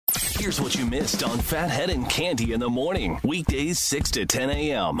Here's what you missed on Phathead and Cande in the morning. Weekdays 6 to 10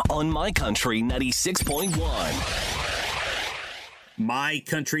 a.m. on My Country 96.1. My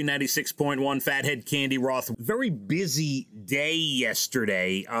Country 96.1, Phathead, Cande Roth. Very busy day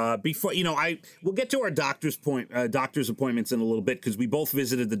yesterday. We'll get to our doctor's appointments in a little bit because we both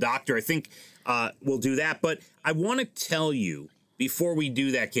visited the doctor. I think we'll do that. But I want to tell you before we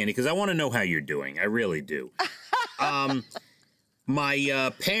do that, Cande, because I want to know how you're doing. I really do.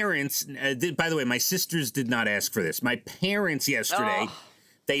 My parents, by the way, my sisters did not ask for this. My parents yesterday,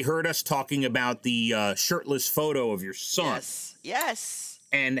 they heard us talking about the shirtless photo of your son. Yes.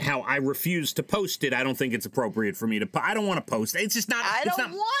 And how I refuse to post it. I don't think it's appropriate for me to I don't want to post it. It's just not. I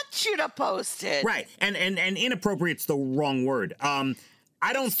don't want you to post it. Right. And inappropriate's the wrong word. I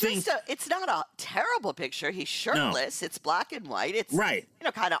don't think it's not a terrible picture. He's shirtless. No. It's black and white. It's right.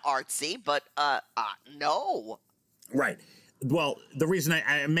 Kind of artsy, but no. Right. Well, the reason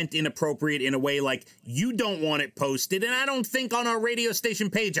I meant inappropriate in a way like you don't want it posted, and I don't think on our radio station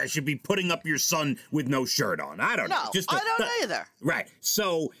page I should be putting up your son with no shirt on. I don't know. I don't either. Right.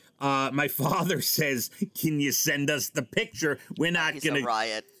 So my father says, "Can you send us the picture? We're not going to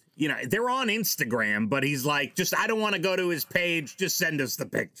riot." You know, they're on Instagram, but he's like, I don't want to go to his page. Just send us the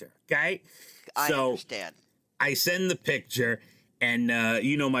picture, okay? I understand. I send the picture. And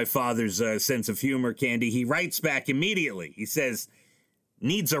my father's sense of humor, Cande. He writes back immediately. He says,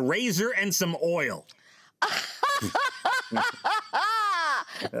 needs a razor and some oil.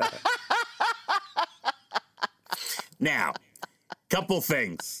 Now, couple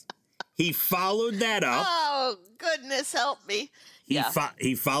things. He followed that up. Oh, goodness help me.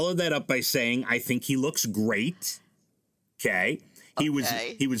 He followed that up by saying, I think he looks great. Okay. He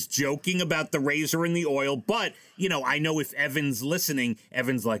was joking about the razor and the oil, but, I know if Evan's listening,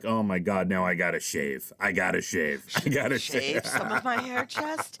 Evan's like, oh, my God, now I got to shave. I got to shave. Shave some of my hair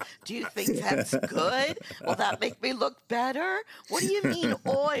chest? Do you think that's good? Will that make me look better? What do you mean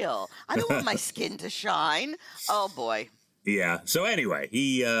oil? I don't want my skin to shine. Oh, boy. Yeah. So anyway,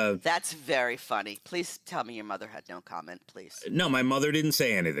 he... That's very funny. Please tell me your mother had no comment, please. No, my mother didn't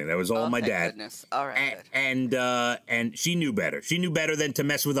say anything. That was all my dad. Goodness. All right. And she knew better. She knew better than to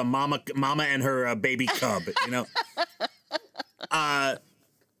mess with a mama and her baby cub,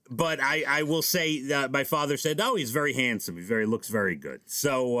 But I will say that my father said, oh, he's very handsome. He looks very good.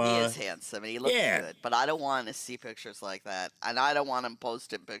 So he is handsome and he looks good. But I don't want to see pictures like that. And I don't want him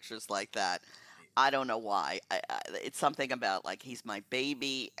posting pictures like that. I don't know why. It's something about, like, he's my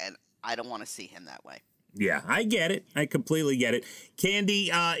baby, and I don't want to see him that way. Yeah, I get it. I completely get it. Cande,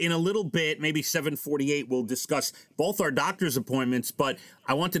 in a little bit, maybe 7:48, we'll discuss both our doctor's appointments, but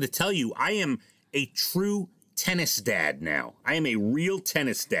I wanted to tell you, I am a true tennis dad now. I am a real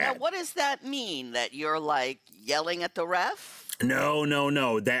tennis dad. Now, what does that mean? That you're, like, yelling at the ref? No.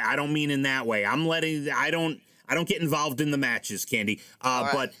 That I don't mean in that way. I don't get involved in the matches, Cande. Right.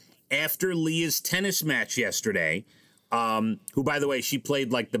 But after Leah's tennis match yesterday, who, by the way, she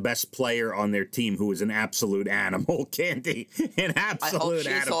played like the best player on their team, who was an absolute animal, Cande. An absolute animal. I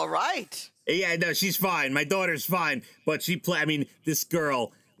hope she's all right. Yeah, no, she's fine. My daughter's fine. But this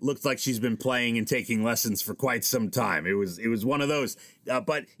girl looked like she's been playing and taking lessons for quite some time. It was one of those.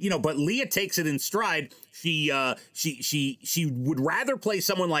 But Leah takes it in stride. She would rather play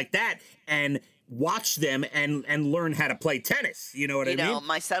someone like that and watch them and learn how to play tennis. You know what I mean?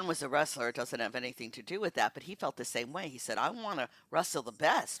 My son was a wrestler. It doesn't have anything to do with that, but he felt the same way. He said, I want to wrestle the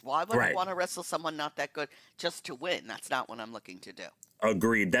best. Why would I want to wrestle someone not that good just to win? That's not what I'm looking to do.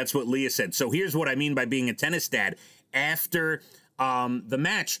 Agreed. That's what Leah said. So here's what I mean by being a tennis dad. After the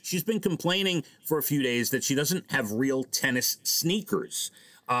match, she's been complaining for a few days that she doesn't have real tennis sneakers.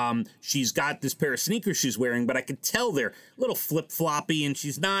 She's got this pair of sneakers she's wearing, but I could tell they're a little flip-floppy, and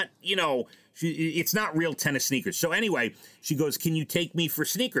she's not, it's not real tennis sneakers. So anyway, she goes, can you take me for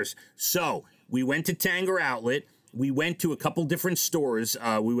sneakers? So we went to Tanger Outlet. We went to a couple different stores.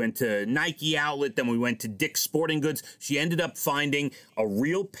 We went to Nike Outlet, then we went to Dick's Sporting Goods. She ended up finding a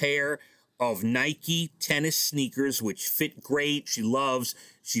real pair of Nike tennis sneakers, which fit great. She loves.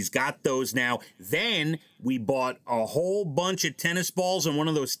 She's got those now. Then we bought a whole bunch of tennis balls and one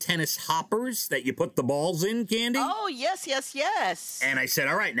of those tennis hoppers that you put the balls in, Cande. Oh, yes. And I said,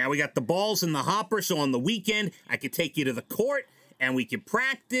 all right, now we got the balls and the hopper, so on the weekend I could take you to the court and we could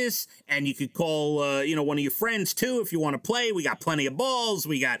practice, and you could call, one of your friends too if you want to play. We got plenty of balls.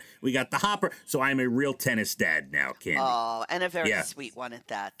 We got the hopper. So I'm a real tennis dad now, Cande. Oh, and a very sweet one at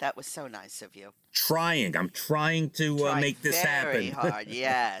that. That was so nice of you. I'm trying to make this happen. Very hard.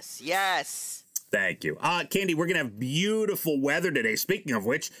 Yes. Thank you. Cande, we're going to have beautiful weather today. Speaking of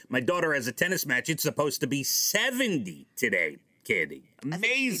which, my daughter has a tennis match. It's supposed to be 70 today. Candy.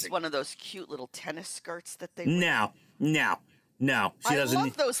 Amazing. It's one of those cute little tennis skirts that they wear. No. She doesn't. I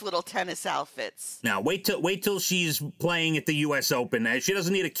love those little tennis outfits. No, wait till she's playing at the U.S. Open. She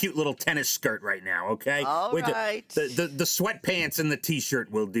doesn't need a cute little tennis skirt right now, okay? All right. The sweatpants and the T-shirt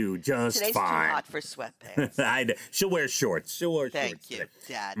will do just Today's fine. too hot for sweatpants. She'll wear shorts. Thank you,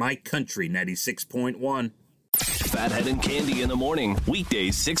 Dad. My Country 96.1. Phathead and Cande in the morning,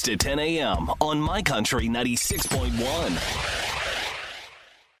 weekdays 6 to 10 a.m. on My Country 96.1.